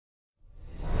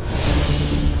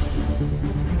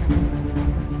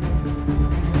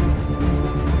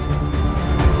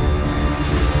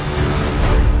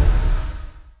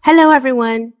Hello,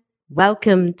 everyone.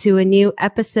 Welcome to a new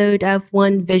episode of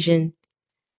One Vision.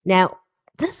 Now,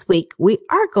 this week we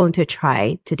are going to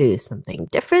try to do something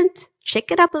different,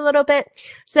 shake it up a little bit.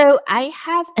 So, I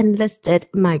have enlisted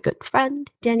my good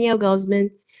friend, Danielle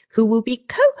Gosman, who will be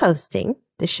co hosting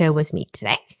the show with me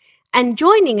today. And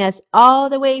joining us all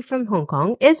the way from Hong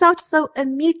Kong is also a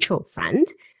mutual friend,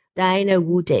 Diana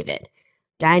Wu David.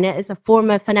 Diana is a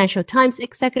former Financial Times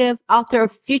executive, author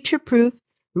of Future Proof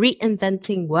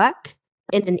Reinventing Work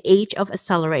in an Age of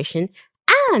Acceleration,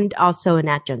 and also an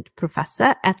adjunct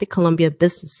professor at the Columbia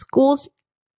Business School's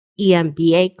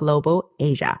EMBA Global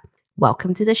Asia.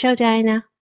 Welcome to the show, Diana.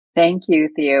 Thank you,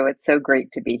 Theo. It's so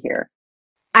great to be here.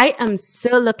 I am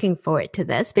so looking forward to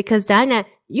this because, Diana,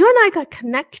 you and I got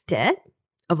connected,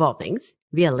 of all things,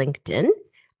 via LinkedIn,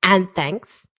 and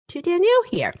thanks to Danielle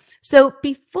here. So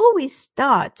before we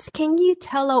start, can you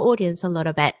tell our audience a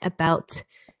little bit about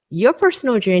your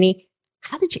personal journey?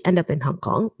 How did you end up in Hong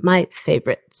Kong, my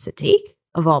favorite city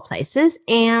of all places?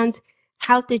 And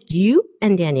how did you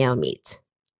and Danielle meet?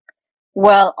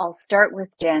 Well, I'll start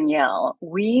with Danielle.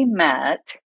 We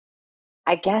met,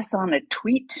 I guess, on a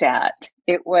tweet chat.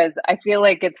 I feel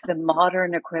like it's the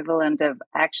modern equivalent of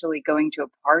actually going to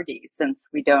a party since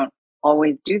we don't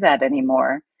always do that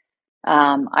anymore.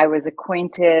 I was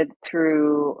acquainted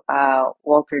through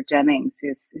Walter Jennings,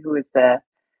 who is the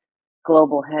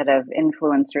global head of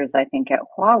influencers, I think, at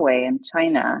Huawei in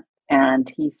China. And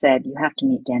he said, "You have to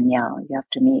meet Danielle. You have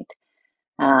to meet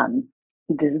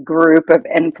this group of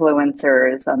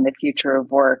influencers on the future of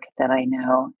work that I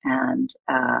know." And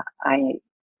I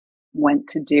went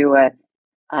to do a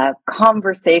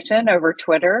conversation over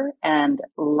Twitter and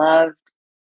loved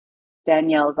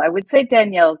I would say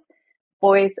Danielle's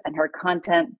voice and her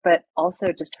content, but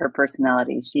also just her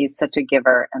personality. She's such a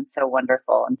giver and so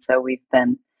wonderful. And so we've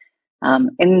been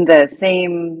in the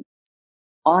same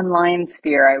online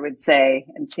sphere, I would say,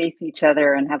 and chase each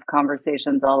other and have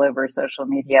conversations all over social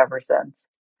media ever since.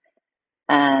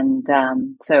 And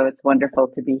so it's wonderful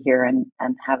to be here and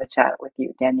have a chat with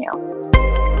you, Danielle.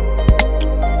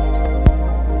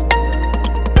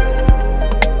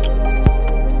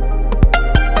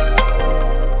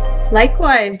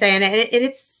 Likewise, Diana, and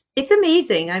it's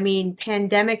amazing. I mean,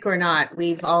 pandemic or not,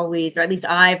 we've always, or at least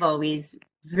I've always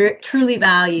truly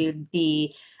valued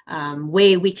the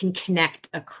way we can connect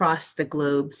across the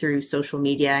globe through social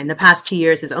media. And the past 2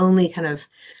 years has only kind of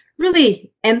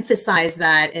really emphasized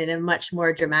that in a much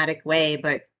more dramatic way.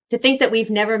 But to think that we've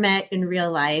never met in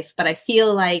real life, but I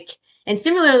feel like, and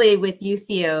similarly with you,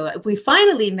 Theo, we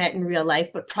finally met in real life,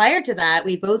 but prior to that,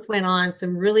 we both went on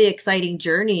some really exciting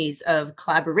journeys of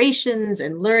collaborations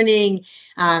and learning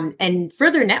and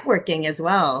further networking as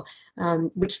well,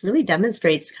 which really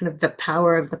demonstrates kind of the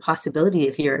power of the possibility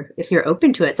if you're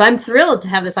open to it. So I'm thrilled to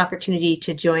have this opportunity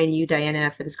to join you, Diana,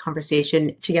 for this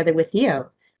conversation together with Theo.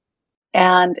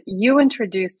 And you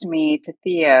introduced me to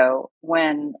Theo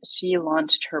when she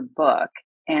launched her book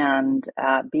and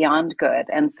Beyond Good.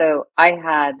 And so I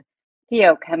had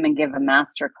Theo come and give a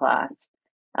masterclass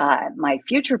at my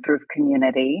Future Proof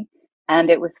community. And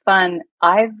it was fun.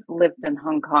 I've lived in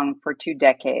Hong Kong for 2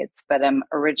 decades, but I'm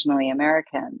originally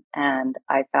American. And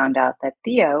I found out that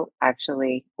Theo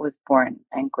actually was born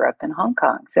and grew up in Hong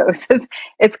Kong. So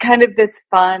it's kind of this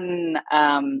fun,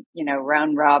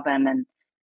 round robin, and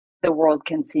the world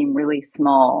can seem really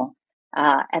small.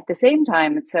 At the same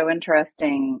time, it's so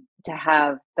interesting to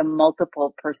have the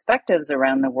multiple perspectives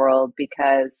around the world,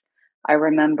 because I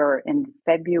remember in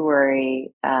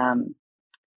February, I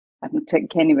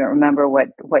can't even remember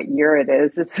what year it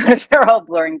is. They're all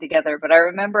blurring together, but I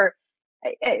remember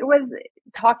it was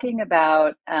talking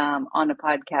about on a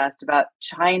podcast about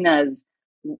China's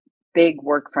big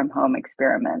work from home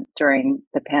experiment during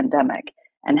the pandemic,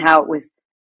 and how it was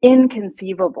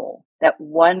inconceivable that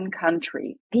one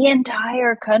country, the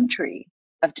entire country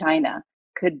of China,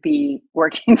 could be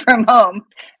working from home.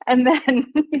 And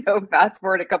then, fast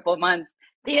forward a couple of months,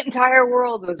 the entire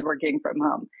world was working from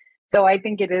home. So I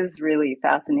think it is really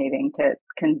fascinating to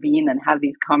convene and have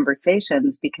these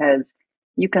conversations, because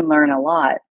you can learn a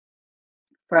lot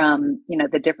from,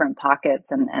 the different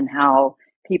pockets and how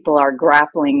people are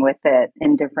grappling with it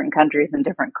in different countries and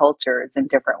different cultures in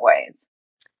different ways.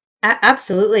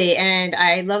 Absolutely. And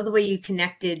I love the way you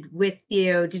connected with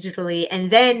Theo digitally and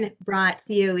then brought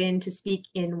Theo in to speak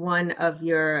in one of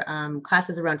your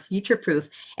classes around future proof.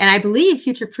 And I believe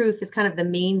future proof is kind of the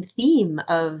main theme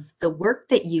of the work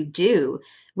that you do,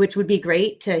 which would be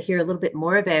great to hear a little bit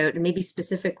more about, and maybe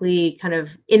specifically kind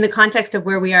of in the context of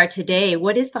where we are today.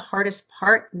 What is the hardest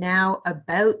part now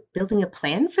about building a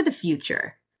plan for the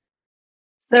future?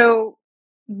 So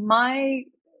my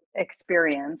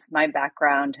experience, my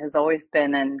background has always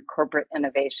been in corporate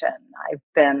innovation. I've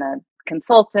been a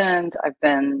consultant.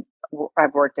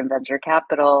 I've worked in venture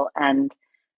capital and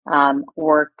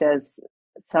worked as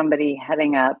somebody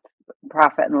heading up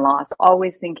profit and loss,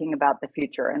 always thinking about the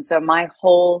future. And so my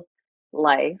whole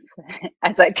life,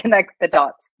 as I connect the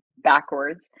dots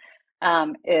backwards,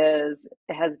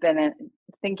 has been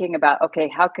thinking about, okay,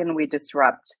 how can we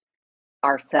disrupt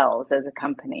ourselves as a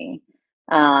company?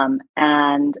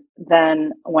 And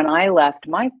then when I left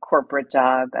my corporate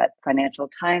job at Financial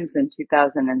Times in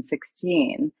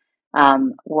 2016,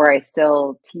 where I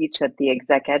still teach at the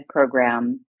Exec Ed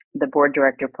program, the board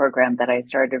director program that I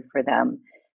started for them,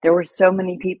 there were so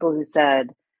many people who said,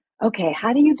 okay,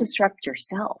 how do you disrupt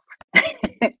yourself?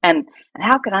 and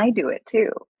how can I do it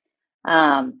too?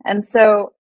 And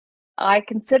so I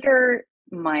consider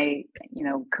my,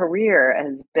 career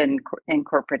has been in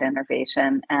corporate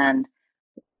innovation, and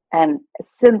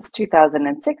since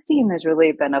 2016 has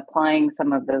really been applying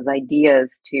some of those ideas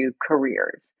to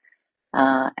careers.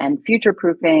 And future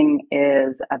proofing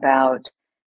is about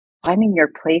finding your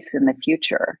place in the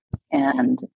future.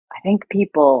 And I think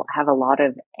people have a lot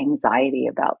of anxiety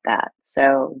about that.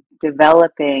 So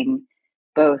developing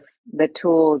both the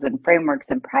tools and frameworks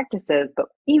and practices, but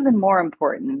even more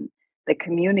important, the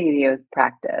community of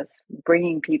practice,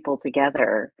 bringing people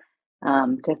together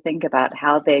to think about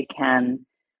how they can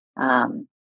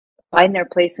find their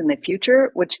place in the future,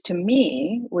 which to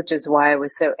me, which is why I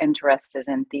was so interested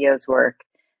in Theo's work,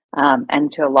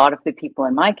 and to a lot of the people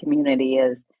in my community,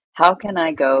 is how can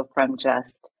I go from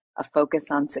just a focus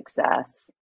on success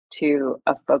to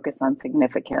a focus on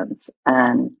significance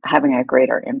and having a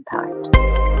greater impact.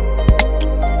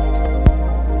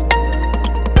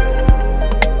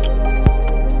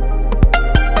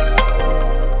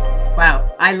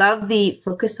 Wow. I love the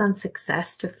focus on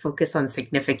success to focus on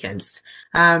significance.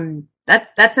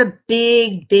 That's a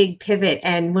big, big pivot.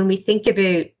 And when we think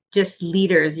about just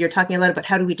leaders, you're talking a lot about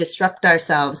how do we disrupt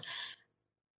ourselves.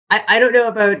 I don't know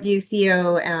about you,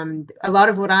 Theo. A lot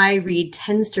of what I read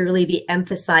tends to really be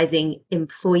emphasizing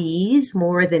employees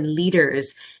more than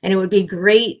leaders. And it would be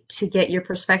great to get your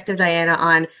perspective, Diana,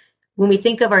 on when we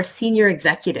think of our senior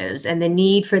executives and the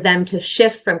need for them to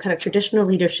shift from kind of traditional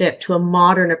leadership to a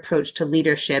modern approach to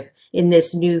leadership in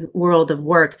this new world of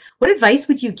work. What advice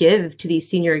would you give to these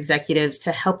senior executives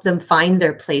to help them find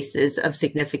their places of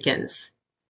significance?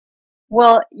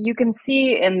 Well, you can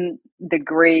see in the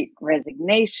Great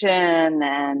Resignation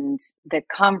and the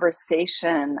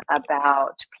conversation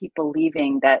about people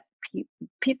leaving that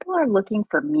people are looking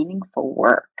for meaningful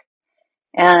work.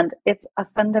 And it's a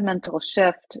fundamental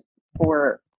shift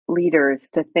for leaders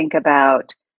to think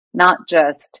about not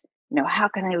just, how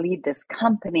can I lead this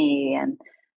company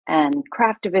and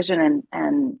craft a vision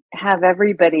and have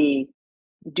everybody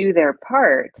do their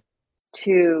part,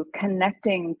 to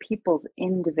connecting people's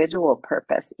individual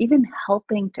purpose, even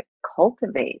helping to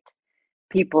cultivate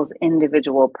people's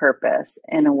individual purpose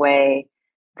in a way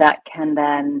that can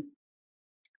then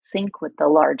sync with the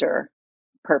larger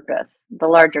purpose, the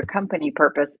larger company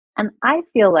purpose. And I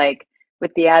feel like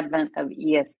with the advent of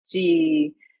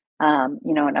ESG,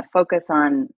 and a focus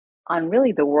on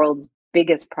really the world's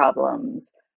biggest problems,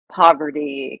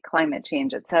 poverty, climate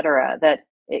change, et cetera, that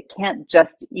it can't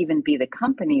just even be the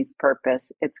company's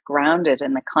purpose. It's grounded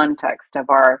in the context of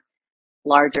our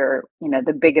larger,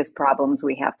 the biggest problems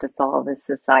we have to solve as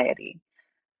society.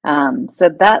 So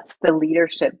that's the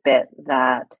leadership bit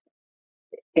that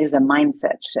is a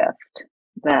mindset shift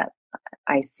that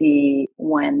I see,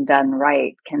 when done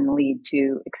right, can lead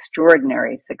to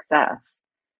extraordinary success.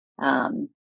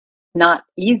 Not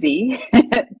easy,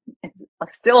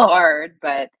 still hard,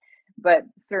 but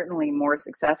certainly more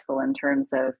successful in terms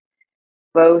of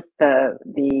both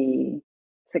the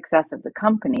success of the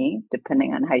company,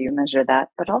 depending on how you measure that,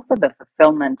 but also the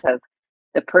fulfillment of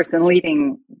the person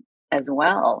leading as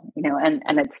well,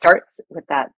 and it starts with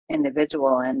that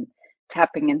individual and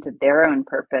tapping into their own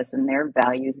purpose and their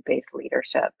values-based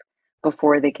leadership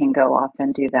before they can go off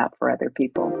and do that for other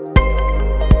people.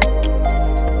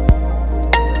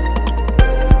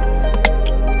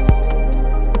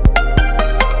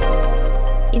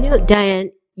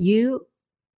 Diane, you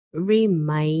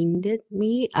reminded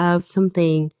me of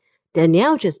something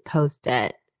Danielle just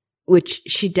posted, which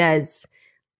she does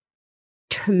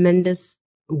tremendous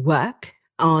work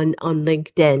on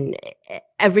LinkedIn.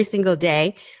 Every single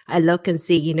day I look and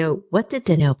see, what did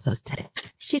Danielle post today?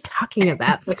 What's she talking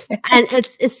about? And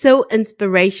it's so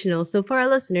inspirational. So for our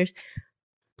listeners,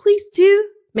 please do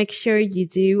make sure you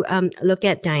do look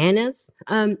at Diana's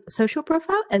social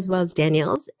profile as well as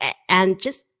Danielle's, and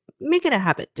just make it a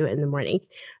habit. Do it in the morning.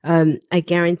 I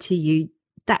guarantee you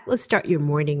that will start your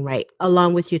morning right,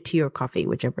 along with your tea or coffee,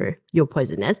 whichever your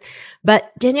poison is.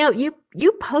 But Danielle,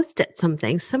 you posted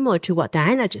something similar to what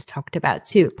Diana just talked about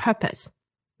too, purpose,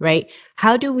 right?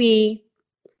 How do we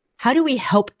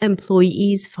help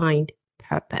employees find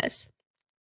purpose?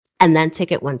 And then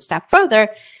take it one step further,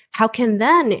 how can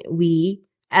then we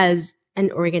as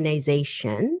an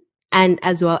organization and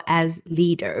as well as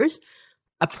leaders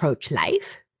approach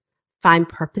life, find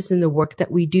purpose in the work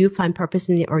that we do, find purpose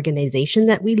in the organization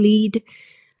that we lead?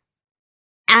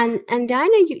 And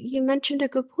Diana, you mentioned a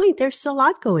good point. There's a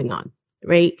lot going on,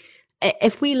 right?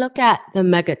 If we look at the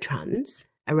megatrends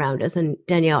around us, and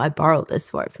Danielle, I borrowed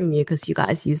this word from you because you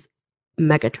guys use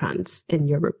megatrends in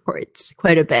your reports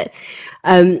quite a bit.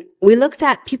 We looked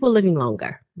at people living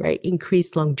longer, right?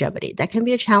 Increased longevity. That can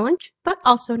be a challenge, but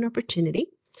also an opportunity.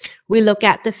 We look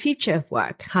at the future of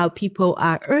work, how people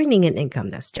are earning an income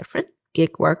that's different,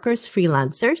 gig workers,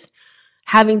 freelancers,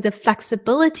 having the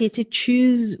flexibility to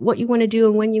choose what you want to do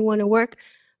and when you want to work.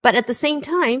 But at the same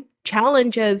time,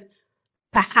 challenge of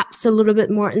perhaps a little bit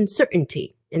more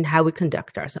uncertainty in how we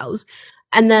conduct ourselves.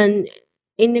 And then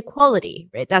inequality,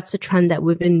 right? That's a trend that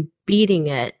we've been beating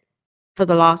it for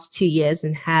the last 2 years,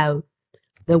 and how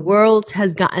the world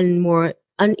has gotten more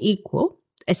unequal,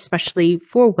 especially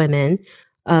for women.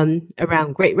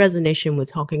 Around Great Resignation, we're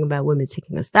talking about women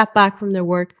taking a step back from their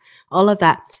work, all of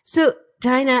that. So,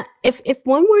 Dinah, if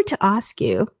one were to ask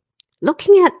you,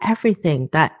 looking at everything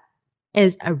that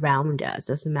is around us,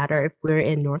 doesn't matter if we're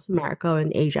in North America or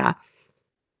in Asia,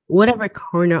 whatever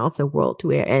corner of the world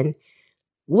we're in,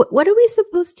 what are we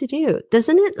supposed to do?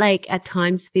 Doesn't it like at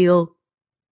times feel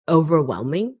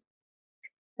overwhelming?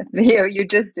 You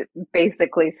just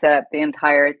basically set up the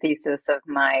entire thesis of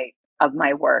my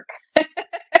work.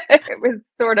 It was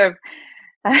sort of,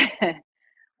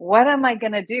 what am I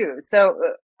going to do? So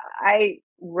I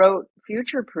wrote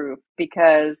Future Proof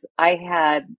because I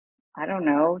had, I don't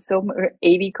know,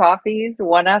 80 coffees,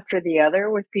 one after the other,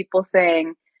 with people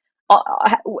saying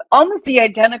almost the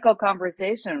identical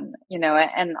conversation,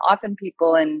 and often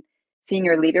people in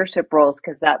senior leadership roles,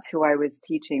 because that's who I was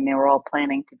teaching, they were all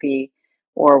planning to be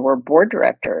or were board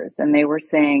directors. And they were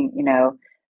saying,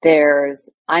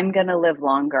 I'm going to live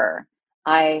longer.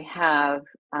 I have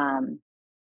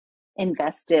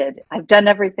invested, I've done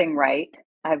everything right.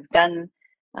 I've done,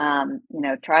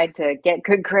 tried to get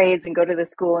good grades and go to the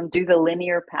school and do the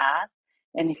linear path.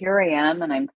 And here I am,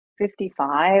 and I'm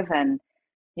 55, and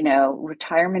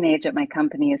retirement age at my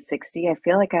company is 60. I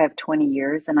feel like I have 20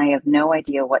 years and I have no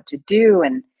idea what to do.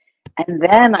 And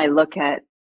then I look at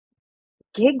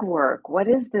gig work. What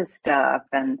is this stuff?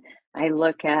 And I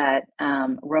look at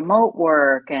remote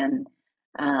work and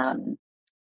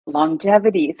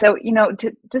longevity. So,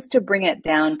 to bring it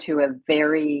down to a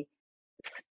very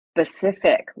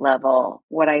specific level,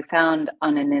 what I found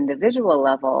on an individual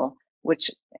level, which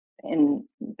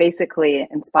basically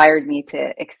inspired me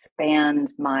to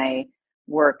expand my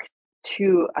work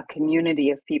to a community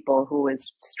of people who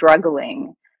was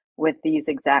struggling with these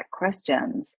exact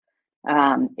questions.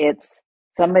 It's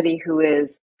somebody who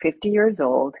is 50 years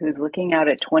old, who's looking out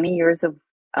at 20 years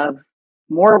of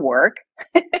more work,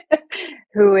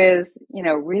 who is,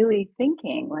 really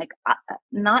thinking like,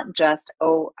 not just,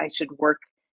 oh, I should work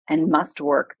and must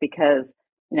work because,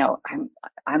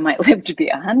 I might live to be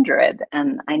 100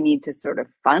 and I need to sort of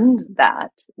fund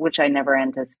that, which I never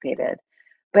anticipated.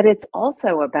 But it's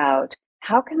also about,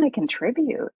 how can I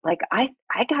contribute? Like I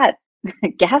got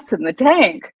gas in the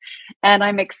tank and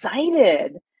I'm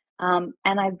excited. And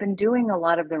I've been doing a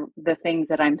lot of the things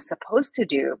that I'm supposed to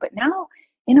do. But now,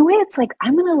 in a way, it's like,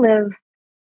 I'm going to live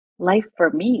life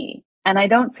for me. And I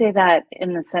don't say that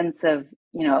in the sense of,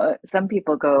 some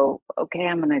people go, okay,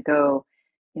 I'm going to go,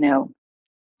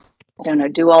 I don't know,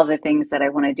 do all the things that I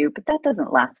want to do, but that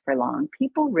doesn't last for long.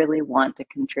 People really want to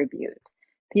contribute.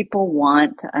 People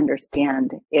want to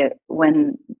understand it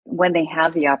when they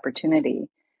have the opportunity.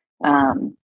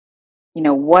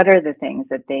 What are the things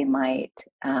that they might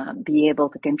be able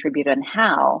to contribute and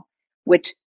how,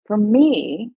 which for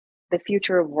me, the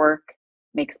future of work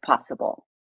makes possible.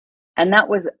 And that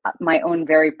was my own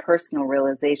very personal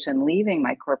realization, leaving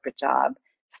my corporate job,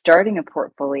 starting a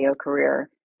portfolio career,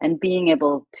 and being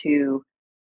able to,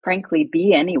 frankly,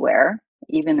 be anywhere,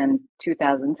 even in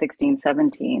 2016,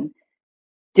 17,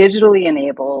 digitally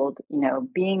enabled,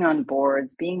 being on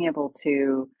boards, being able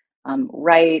to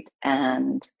write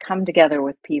and come together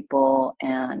with people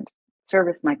and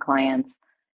service my clients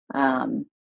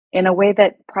in a way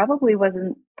that probably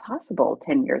wasn't possible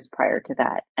 10 years prior to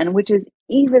that, and which is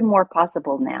even more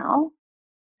possible now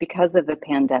because of the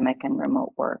pandemic and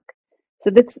remote work. So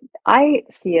I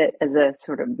see it as a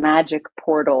sort of magic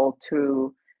portal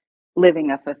to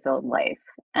living a fulfilled life.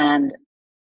 And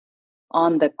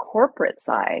on the corporate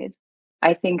side,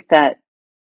 I think that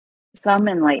some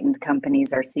enlightened companies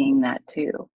are seeing that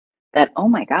too. That, oh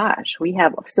my gosh, we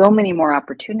have so many more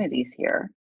opportunities here.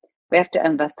 We have to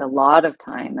invest a lot of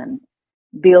time in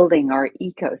building our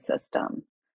ecosystem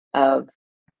of,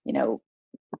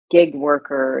 gig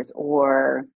workers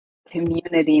or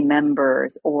community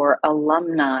members or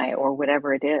alumni or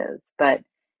whatever it is. But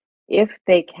if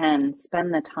they can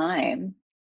spend the time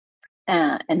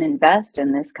and invest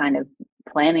in this kind of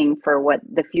planning for what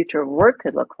the future of work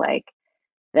could look like,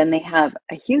 then they have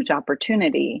a huge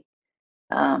opportunity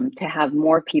to have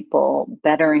more people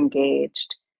better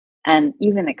engaged and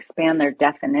even expand their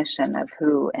definition of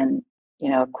who and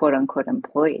quote unquote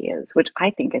employee is, which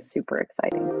I think is super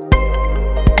exciting.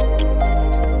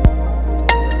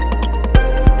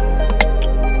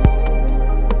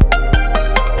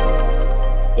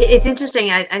 It's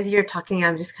interesting. As you're talking,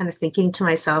 I'm just kind of thinking to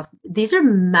myself, these are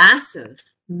massive,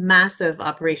 massive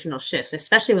operational shifts,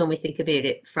 especially when we think about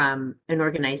it from an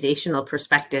organizational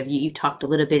perspective. You talked a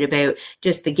little bit about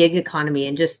just the gig economy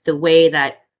and just the way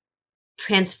that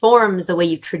transforms the way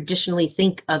you traditionally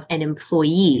think of an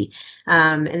employee.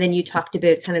 And then you talked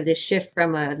about kind of this shift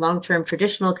from a long-term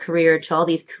traditional career to all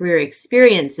these career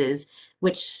experiences,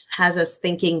 which has us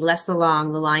thinking less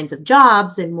along the lines of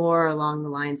jobs and more along the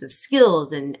lines of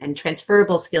skills and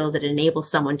transferable skills that enable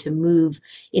someone to move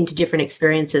into different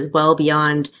experiences well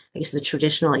beyond, I guess, the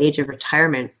traditional age of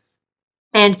retirement.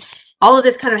 And all of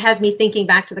this kind of has me thinking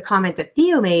back to the comment that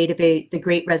Theo made about the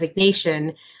Great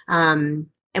Resignation.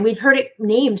 And we've heard it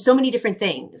named so many different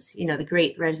things, the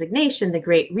Great Resignation, the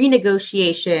Great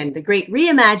Renegotiation, the Great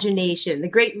Reimagination, the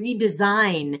Great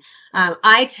Redesign.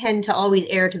 I tend to always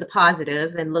err to the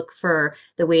positive and look for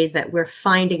the ways that we're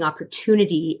finding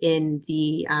opportunity in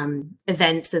the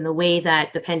events and the way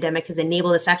that the pandemic has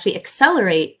enabled us to actually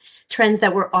accelerate trends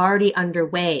that were already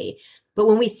underway. But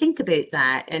when we think about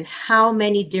that and how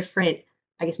many different,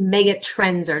 I guess, mega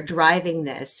trends are driving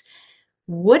this,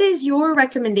 what is your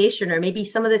recommendation, or maybe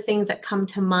some of the things that come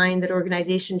to mind that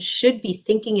organizations should be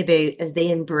thinking about as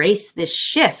they embrace this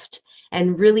shift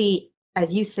and really,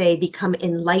 as you say, become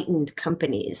enlightened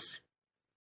companies?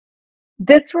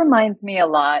 This reminds me a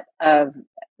lot of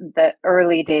the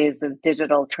early days of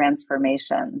digital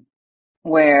transformation,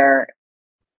 where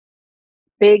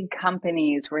big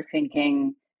companies were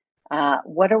thinking,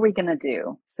 what are we going to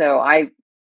do? So I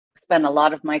spent a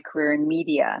lot of my career in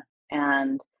media,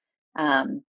 and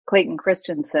Clayton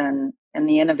Christensen in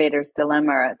The Innovator's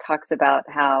Dilemma talks about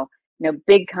how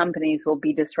big companies will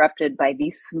be disrupted by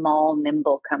these small,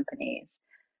 nimble companies.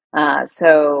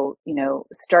 So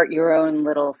start your own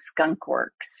little skunk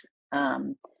works.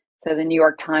 So the New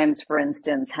York Times, for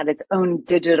instance, had its own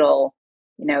digital,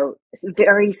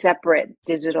 very separate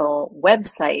digital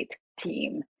website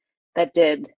team that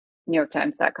did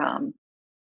NewYorkTimes.com.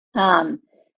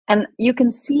 And you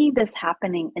can see this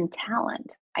happening in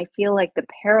talent. I feel like the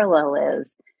parallel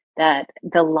is that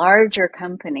the larger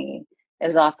company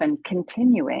is often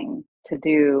continuing to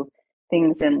do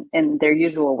things in their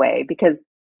usual way, because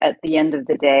at the end of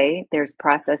the day, there's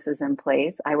processes in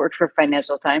place. I worked for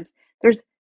Financial Times. There's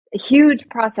huge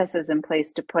processes in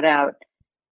place to put out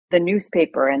the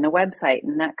newspaper and the website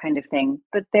and that kind of thing.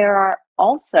 But there are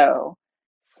also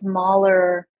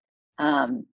smaller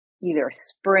either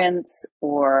sprints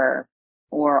or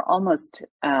almost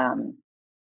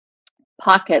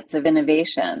pockets of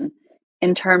innovation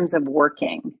in terms of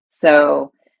working.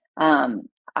 So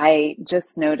I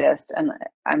just noticed,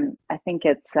 and I think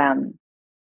it's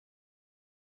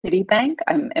Citibank.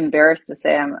 I'm embarrassed to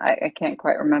say I can't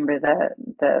quite remember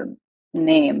the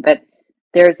name, but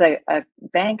there's a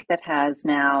bank that has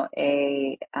now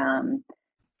a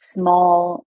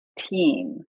small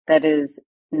team that is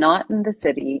not in the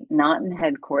city, not in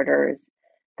headquarters,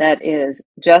 that is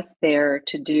just there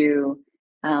to do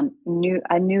a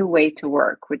new way to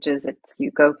work, which is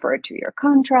you go for a 2-year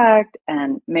contract,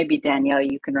 and maybe Danielle,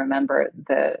 you can remember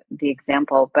the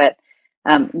example, but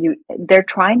they're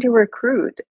trying to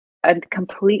recruit a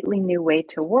completely new way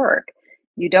to work.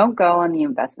 You don't go on the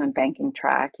investment banking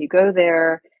track. You go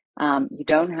there. You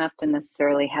don't have to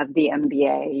necessarily have the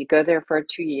MBA. You go there for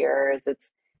 2 years. It's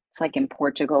like in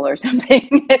Portugal or something.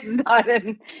 It's not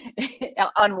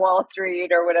on Wall Street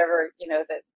or whatever,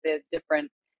 the different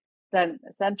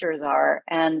centers are.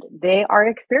 And they are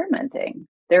experimenting.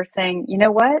 They're saying, you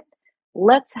know what?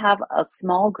 Let's have a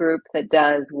small group that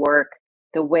does work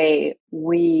the way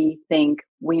we think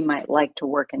we might like to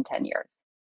work in 10 years.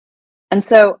 And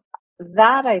so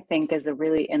that I think is a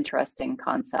really interesting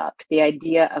concept. The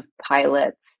idea of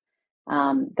pilots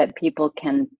that people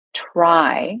can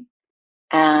try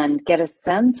and get a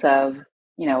sense of,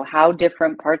 how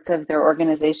different parts of their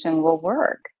organization will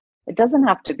work. It doesn't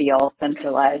have to be all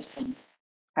centralized and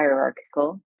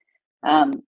hierarchical.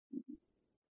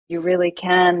 You really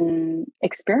can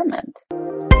experiment.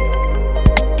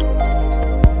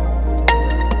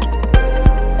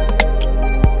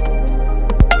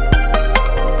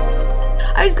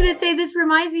 I was going to say, this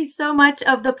reminds me so much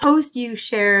of the post you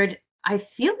shared. I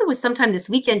feel it was sometime this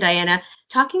weekend, Diana,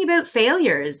 talking about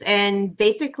failures. And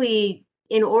basically,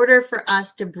 in order for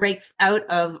us to break out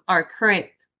of our current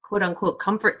quote unquote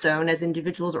comfort zone as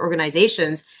individuals or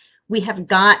organizations, we have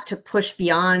got to push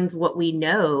beyond what we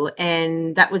know.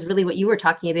 And that was really what you were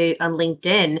talking about on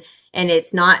LinkedIn. And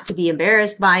it's not to be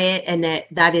embarrassed by it. And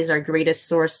that is our greatest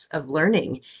source of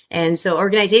learning. And so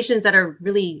organizations that are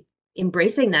really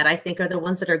embracing that, I think, are the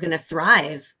ones that are going to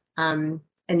thrive. And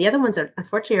the other ones are,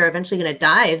 unfortunately, are eventually going to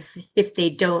dive if they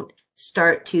don't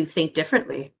start to think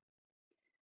differently.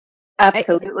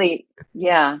 Absolutely.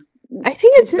 Yeah. I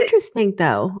think it's interesting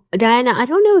though, Diana. I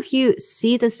don't know if you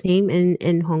see the same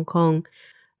in Hong Kong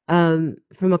from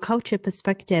a culture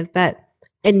perspective, but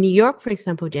in New York, for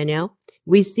example, Danielle,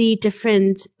 we see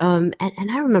different, and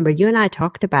I remember you and I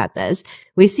talked about this.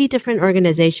 We see different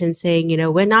organizations saying,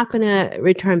 we're not going to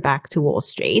return back to Wall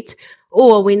Street,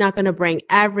 or we're not going to bring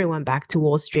everyone back to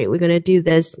Wall Street. We're going to do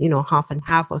this, half and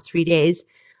half or 3 days,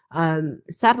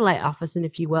 satellite office, and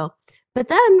if you will. But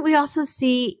then we also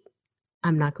see,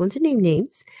 I'm not going to name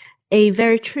names, a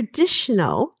very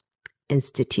traditional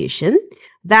institution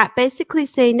that basically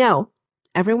say, no,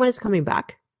 everyone is coming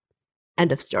back.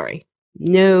 End of story.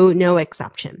 No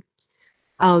exception.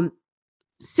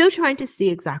 Still trying to see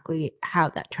exactly how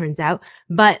that turns out.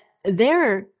 But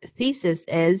their thesis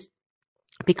is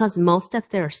because most of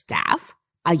their staff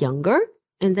are younger,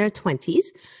 in their 20s,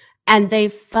 and they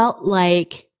felt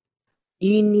like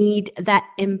you need that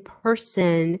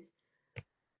in-person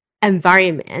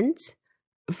environment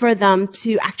for them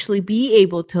to actually be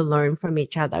able to learn from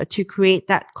each other, to create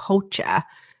that culture,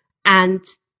 and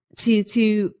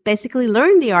to basically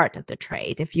learn the art of the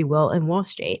trade, if you will, in Wall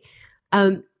Street.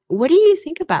 What do you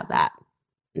think about that?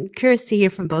 I'm curious to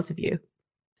hear from both of you.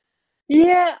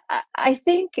 Yeah, I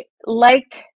think,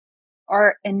 like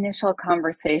our initial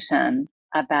conversation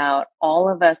about all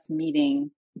of us meeting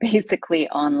basically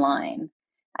online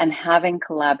and having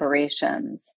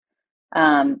collaborations.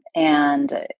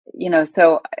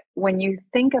 So when you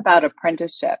think about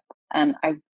apprenticeship, and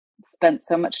I've spent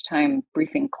so much time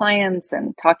briefing clients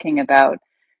and talking about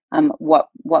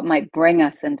what might bring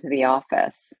us into the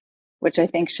office, which I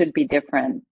think should be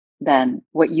different than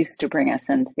what used to bring us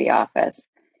into the office.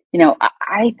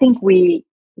 I think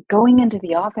going into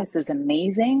the office is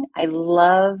amazing.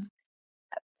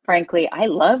 Frankly, I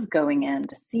love going in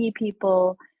to see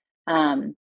people.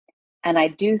 And I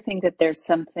do think that there's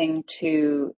something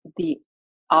to the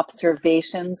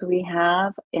observations we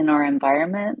have in our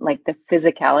environment, like the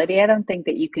physicality. I don't think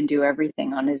that you can do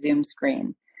everything on a Zoom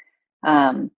screen.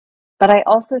 But I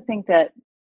also think that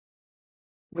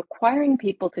requiring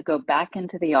people to go back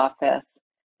into the office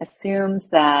assumes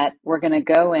that we're going to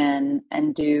go in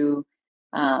and do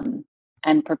and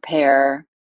prepare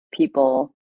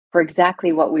people for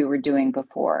exactly what we were doing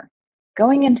before.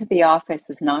 Going into the office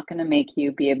is not going to make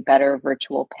you be a better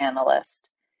virtual panelist.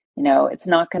 It's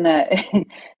not going to,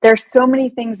 there's so many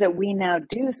things that we now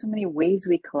do, so many ways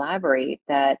we collaborate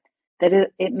that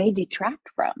it may detract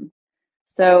from.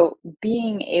 So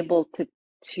being able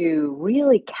to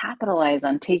really capitalize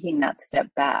on taking that step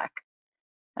back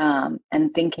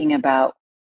and thinking about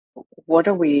what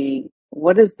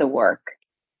is the work?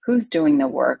 Who's doing the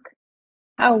work?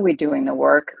 How are we doing the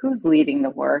work? Who's leading the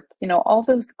work? All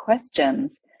those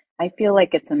questions, I feel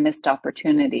like it's a missed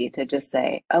opportunity to just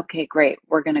say, okay, great,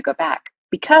 we're going to go back.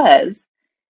 Because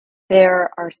there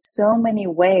are so many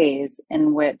ways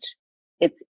in which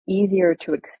it's easier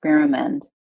to experiment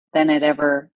than it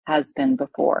ever has been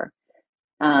before.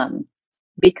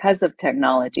 Because of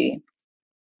technology,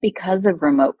 because of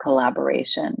remote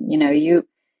collaboration,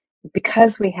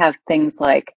 because we have things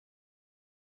like,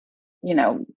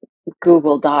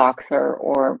 Google Docs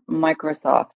or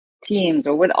Microsoft Teams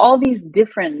or with all these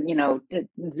different,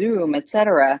 Zoom,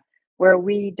 etc., where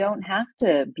we don't have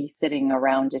to be sitting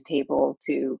around a table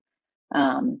to,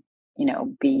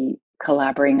 be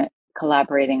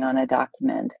collaborating on a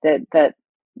document. That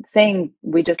saying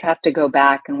we just have to go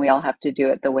back and we all have to do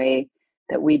it the way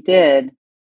that we did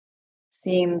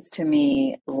seems to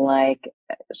me like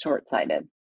short-sighted,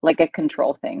 like a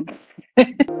control thing.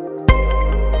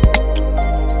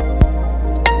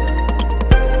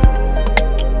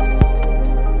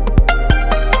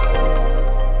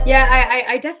 Yeah,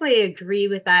 I definitely agree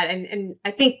with that. And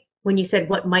I think when you said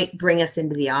what might bring us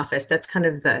into the office, that's kind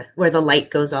of where the light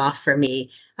goes off for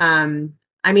me. I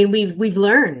mean, we've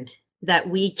learned that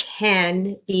we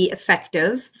can be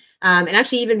effective, and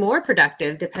actually even more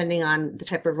productive depending on the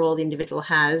type of role the individual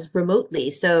has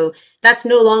remotely. So that's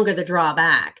no longer the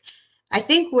drawback. I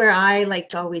think where I like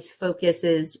to always focus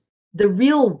is the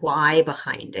real why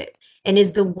behind it. And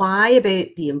is the why about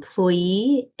the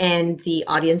employee and the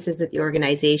audiences that the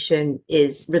organization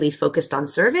is really focused on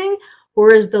serving?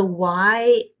 Or is the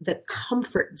why the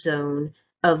comfort zone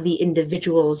of the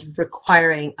individuals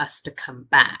requiring us to come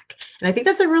back? And I think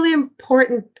that's a really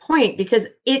important point, because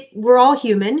we're all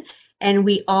human, and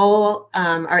we all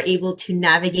are able to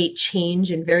navigate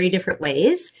change in very different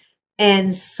ways.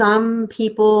 And some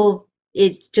people,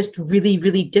 it's just really,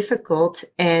 really difficult,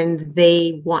 and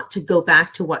they want to go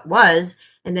back to what was,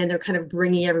 and then they're kind of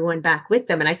bringing everyone back with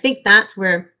them. And I think that's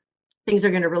where things are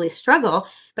going to really struggle.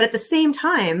 But at the same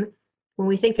time, when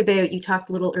we think about, you talked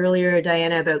a little earlier,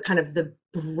 Diana, about kind of the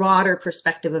broader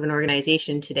perspective of an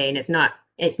organization today, and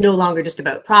it's no longer just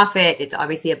about profit. It's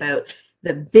obviously about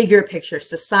the bigger picture,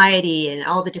 society, and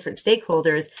all the different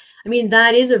stakeholders. I mean,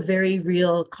 that is a very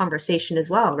real conversation as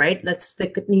well, right? That's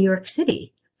the New York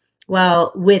City.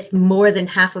 Well, with more than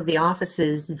half of the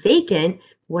offices vacant,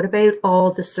 what about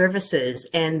all the services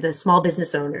and the small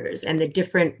business owners and the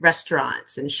different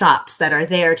restaurants and shops that are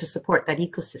there to support that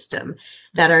ecosystem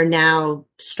that are now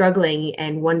struggling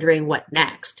and wondering what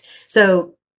next?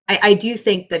 So I do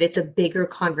think that it's a bigger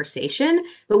conversation,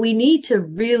 but we need to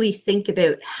really think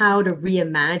about how to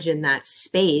reimagine that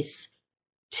space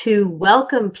to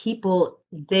welcome people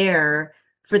there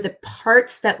for the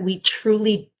parts that we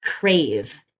truly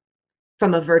crave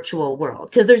from a virtual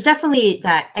world, because there's definitely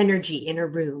that energy in a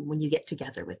room when you get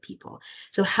together with people.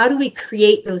 So how do we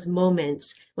create those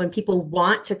moments when people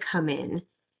want to come in,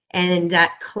 and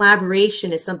that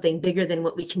collaboration is something bigger than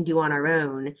what we can do on our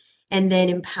own, and then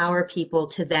empower people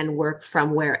to then work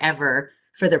from wherever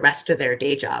for the rest of their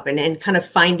day job, and kind of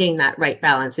finding that right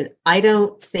balance. And I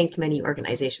don't think many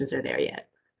organizations are there yet.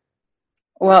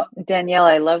 Well, Danielle,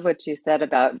 I love what you said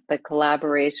about the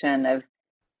collaboration of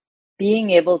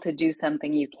being able to do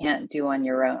something you can't do on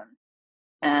your own.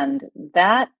 And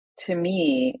that, to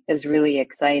me, is really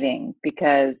exciting,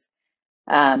 because,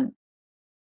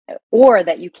 or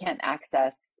that you can't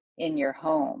access in your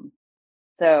home.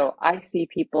 So I see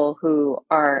people who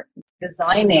are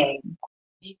designing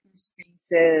maker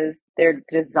spaces, they're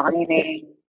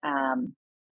designing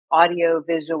audio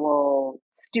visual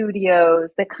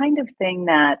studios, the kind of thing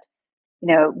that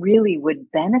really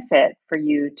would benefit for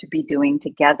you to be doing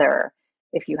together.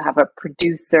 If you have a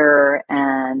producer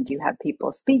and you have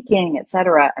people speaking,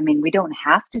 etc. I mean, we don't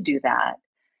have to do that.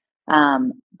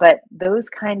 But those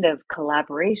kind of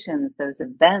collaborations, those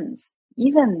events,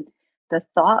 even the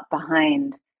thought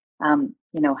behind,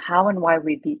 how and why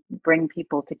we bring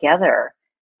people together,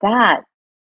 that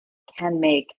can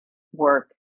make work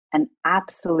an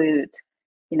absolute,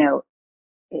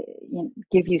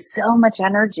 give you so much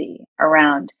energy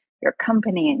around your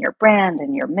company and your brand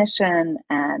and your mission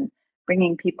and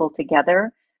bringing people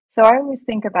together. So I always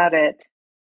think about it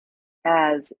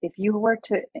as, if you were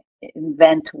to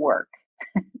invent work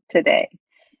today,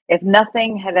 if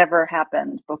nothing had ever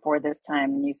happened before this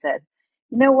time, and you said,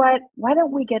 you know what, why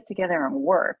don't we get together and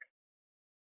work?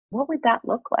 What would that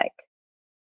look like?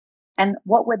 And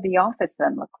what would the office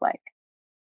then look like?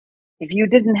 If you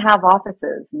didn't have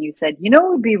offices and you said,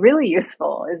 what would be really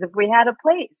useful is if we had a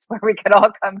place where we could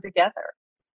all come together.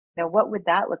 Now, what would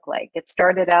that look like? It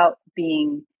started out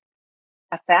being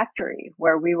a factory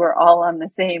where we were all on the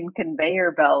same conveyor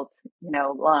belt,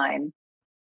 line,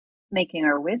 making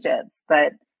our widgets,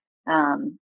 but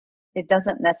it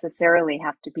doesn't necessarily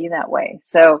have to be that way.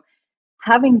 So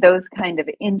having those kind of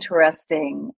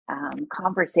interesting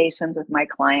conversations with my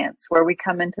clients, where we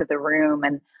come into the room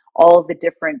and all the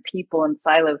different people and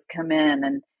silos come in,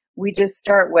 and we just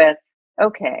start with,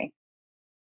 okay,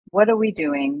 what are we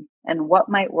doing, and what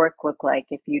might work look like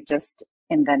if you just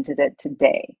invented it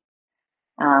today?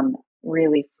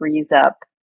 Really frees up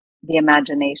the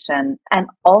imagination, and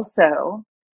also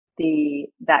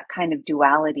that kind of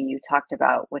duality you talked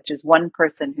about, which is one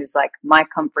person who's like, my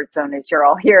comfort zone is you're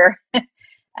all here,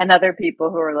 and other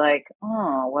people who are like,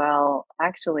 oh, well,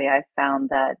 actually, I found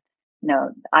that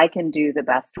I can do the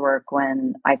best work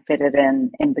when I fit it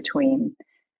in between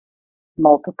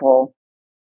multiple,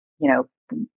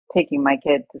 taking my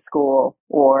kid to school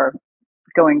or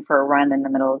going for a run in the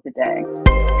middle of the day.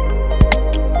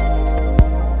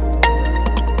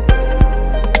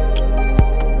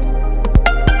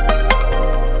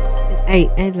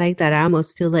 I like that. I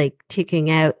almost feel like taking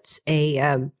out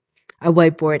a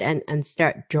whiteboard and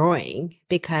start drawing,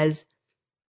 because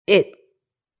it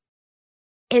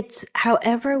it's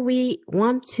however we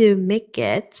want to make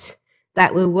it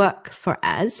that will work for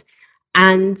us.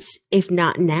 And if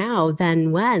not now,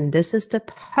 then when? This is the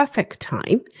perfect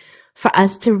time for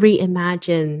us to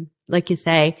reimagine, like you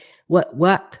say, what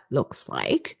work looks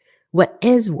like. What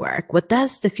is work? What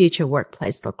does the future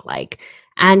workplace look like?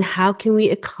 And how can we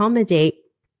accommodate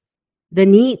the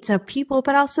needs of people,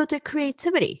 but also the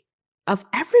creativity of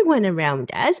everyone around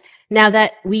us? Now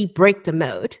that we break the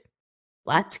mode,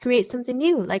 let's create something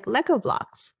new, like Lego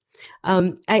blocks.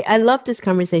 I love this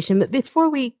conversation, but before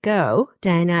we go,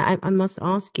 Diana, I must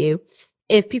ask you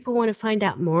if people want to find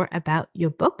out more about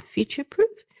your book, Future Proof,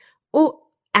 or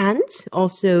and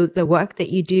also the work that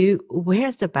you do,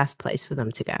 where's the best place for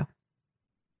them to go?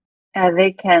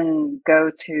 They can go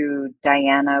to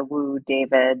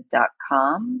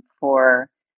dianawoodavid.com for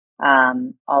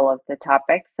all of the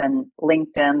topics, and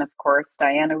LinkedIn, of course,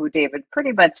 Diana Woo David,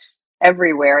 pretty much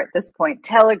everywhere at this point.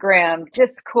 Telegram,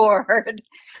 Discord,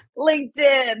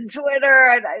 LinkedIn,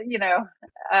 Twitter,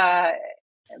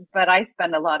 but I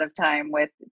spend a lot of time with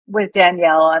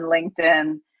Danielle on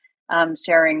LinkedIn,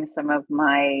 sharing some of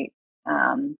my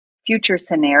future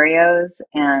scenarios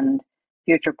and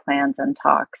future plans and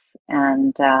talks.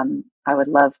 And I would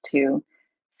love to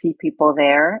see people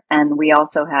there. And we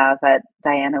also have at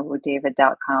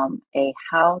dianawoodavid.com a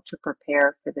how to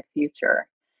prepare for the future.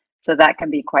 So that can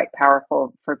be quite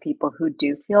powerful for people who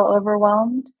do feel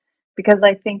overwhelmed, because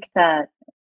I think that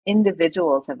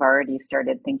individuals have already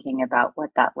started thinking about what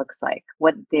that looks like,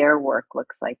 what their work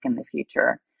looks like in the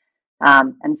future.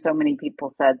 And so many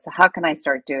people said, so how can I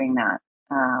start doing that?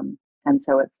 And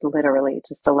so it's literally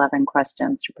just 11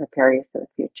 questions to prepare you for the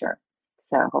future.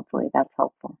 So hopefully that's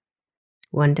helpful.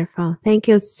 Wonderful. Thank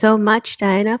you so much,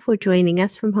 Diana, for joining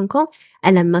us from Hong Kong.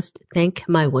 And I must thank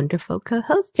my wonderful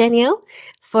co-host, Danielle,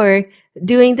 for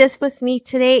doing this with me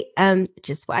today.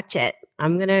 Just watch it.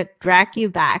 I'm going to drag you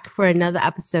back for another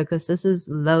episode because this is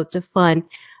loads of fun.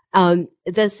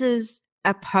 This is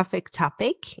a perfect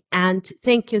topic. And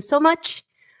thank you so much,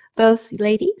 both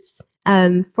ladies,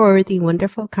 for the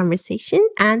wonderful conversation.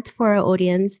 And for our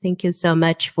audience, thank you so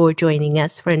much for joining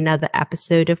us for another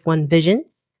episode of One Vision.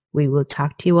 We will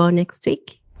talk to you all next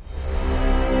week.